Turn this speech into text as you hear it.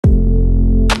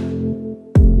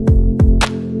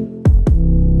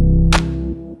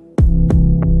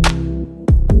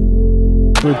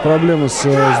быть проблемы с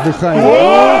дыханием.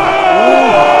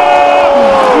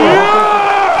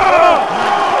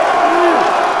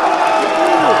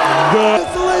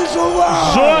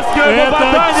 Жесткое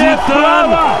попадание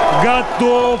справа!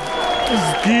 Готов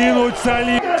сгинуть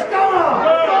солид.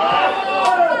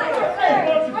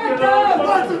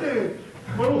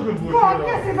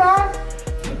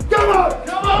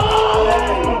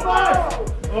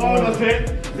 Oh, that's it.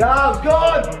 That's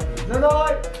good.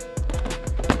 Tonight.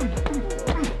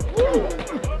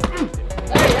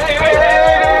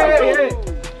 Hey.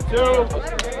 Two.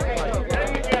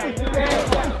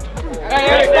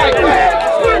 Hey,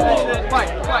 fight.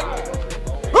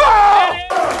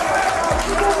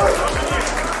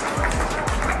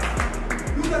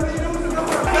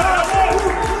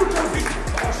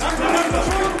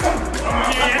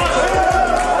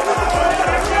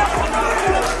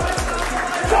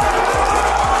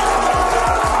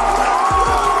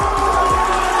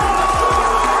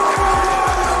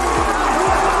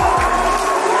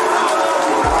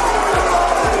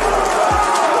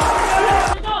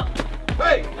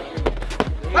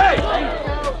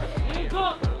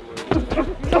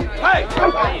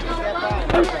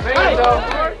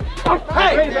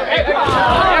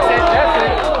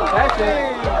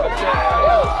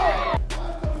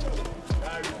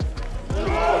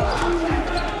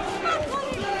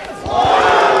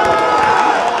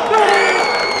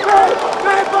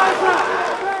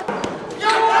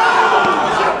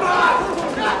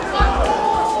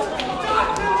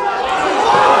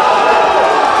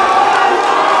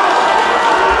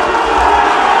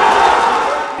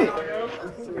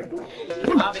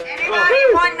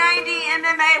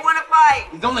 MMA, wanna fight?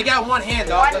 He's only got one hand,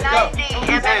 dog. 190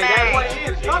 MMA.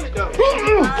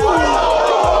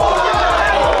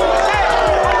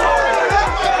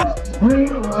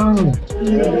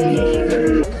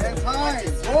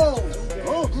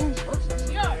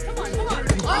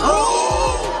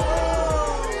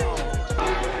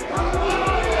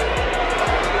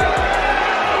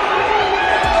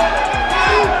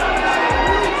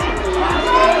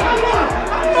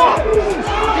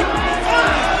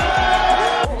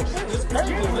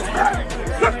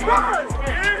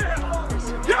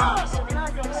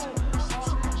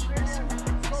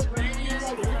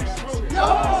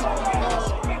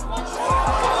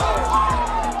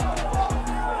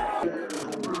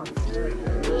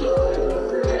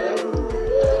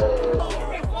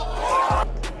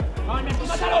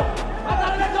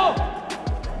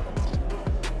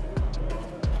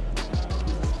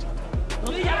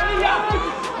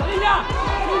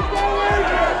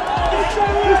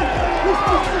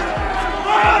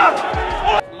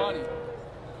 Money.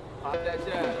 Pop that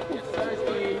jab.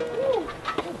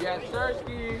 Get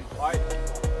thirsty. Fight.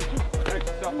 Put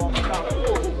yourself on the top.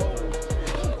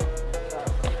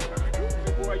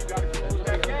 Boy, you gotta close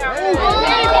that gap.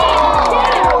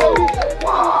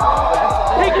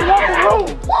 Take it off the room.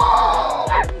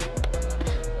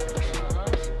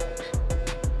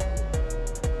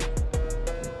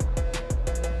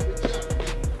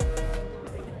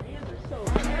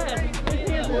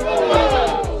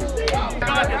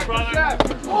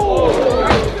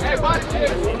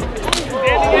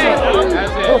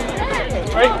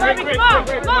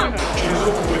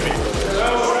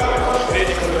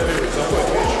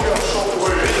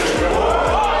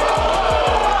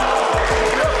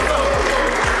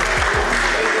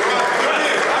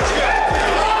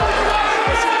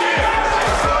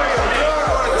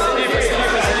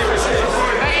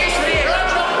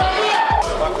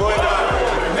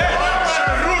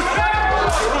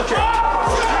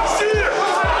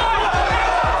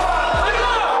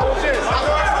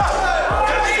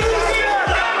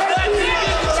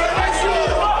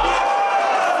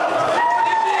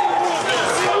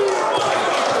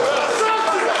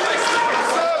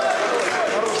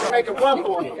 Come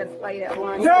on.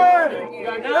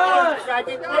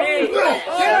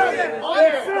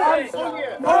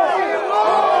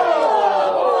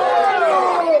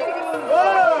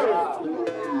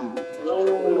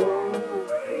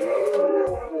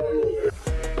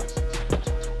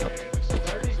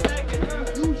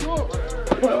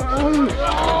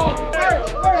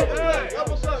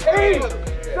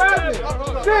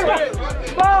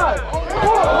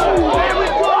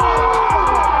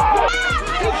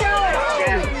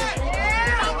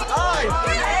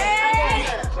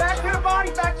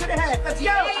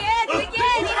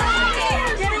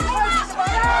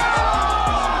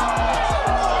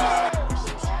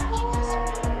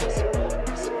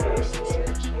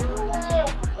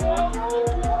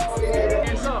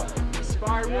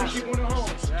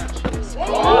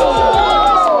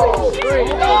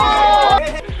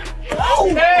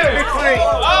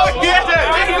 Oh,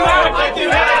 yeah!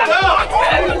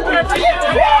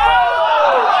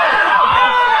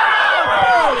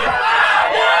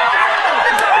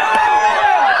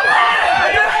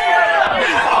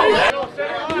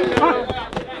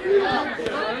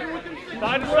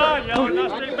 Side to side, yo,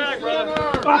 not straight back, brother.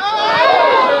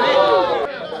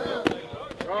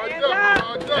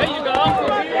 There you go.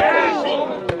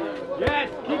 Yes.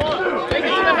 Keep going.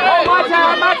 Oh, my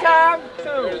time, my time.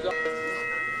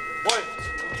 One.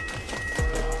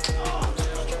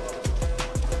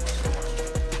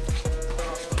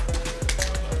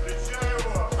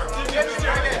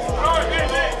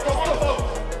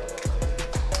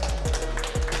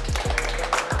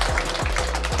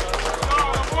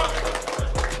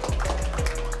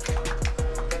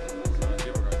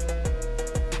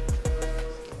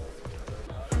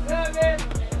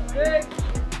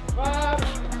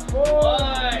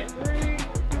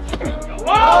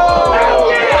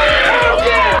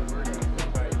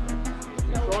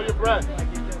 Control your breath.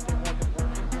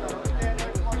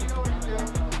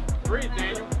 Breathe,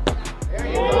 Daniel.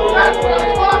 That's what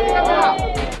I'm talking about.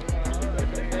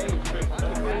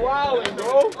 Wow,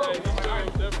 bro.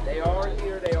 They are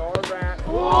here. They are around.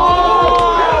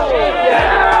 Whoa!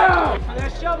 Yeah!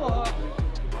 That shovel hook.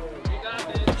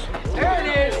 There it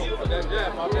is.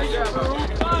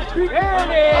 There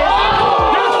it is.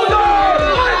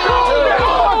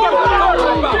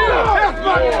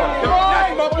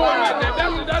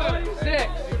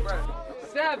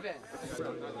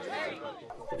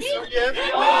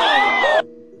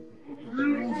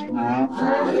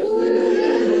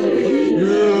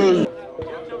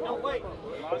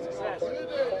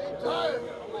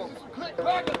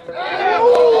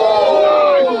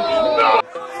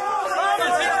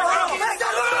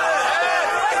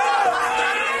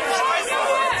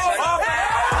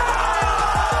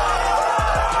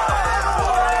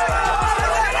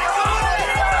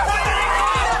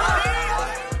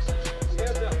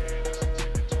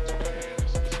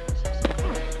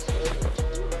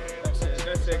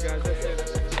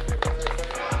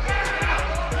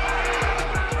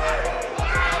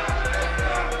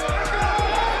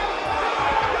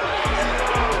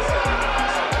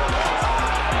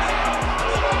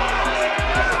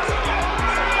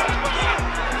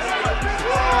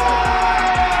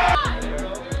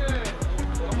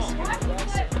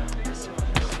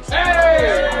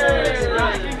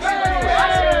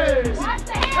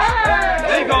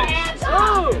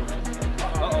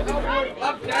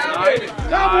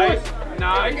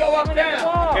 Nice. Go up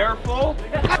down. Careful.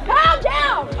 Calm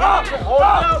down. Up. Hold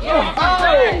up.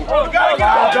 Oh, you gotta get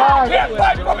up. Can't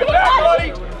fight from the back, buddy.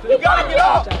 You gotta get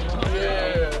up.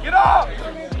 Get up.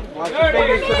 Watch your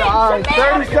fingers to the eyes.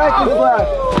 30 seconds left.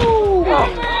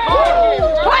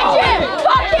 Punch him.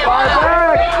 Fuck him Fire up.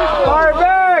 back. Fire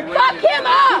back. Fuck him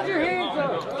up.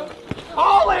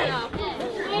 Haul it.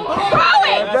 Throw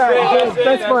it.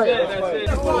 That's fine. That's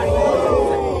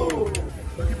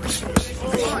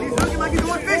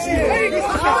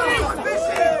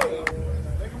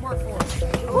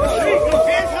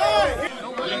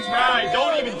right.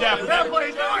 Don't even dap him. That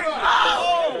plays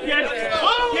right. Yes.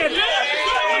 Yes.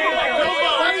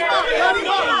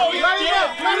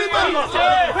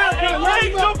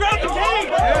 Don't grab the cage.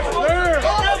 Yes, sir.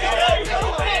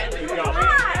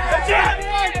 That's it.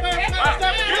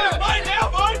 You're in a fight now,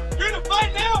 bud. You're in a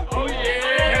fight now. Oh,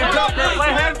 yeah. Hands up, man.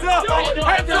 Hands up.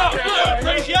 Hands up.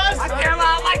 Crazy eyes. I can't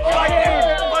lie. I like you.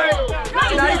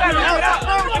 Now you gotta get up.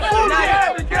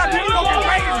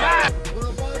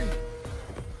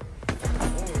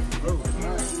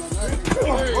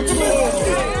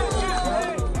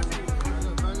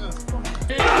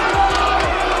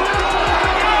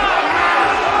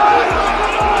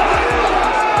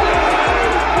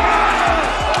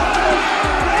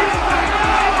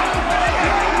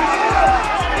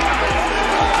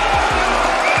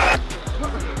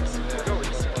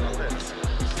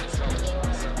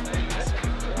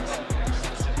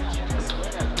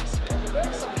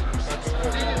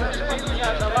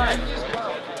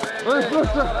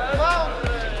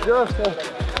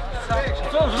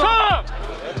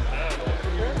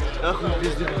 Нахуй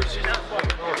пиздец.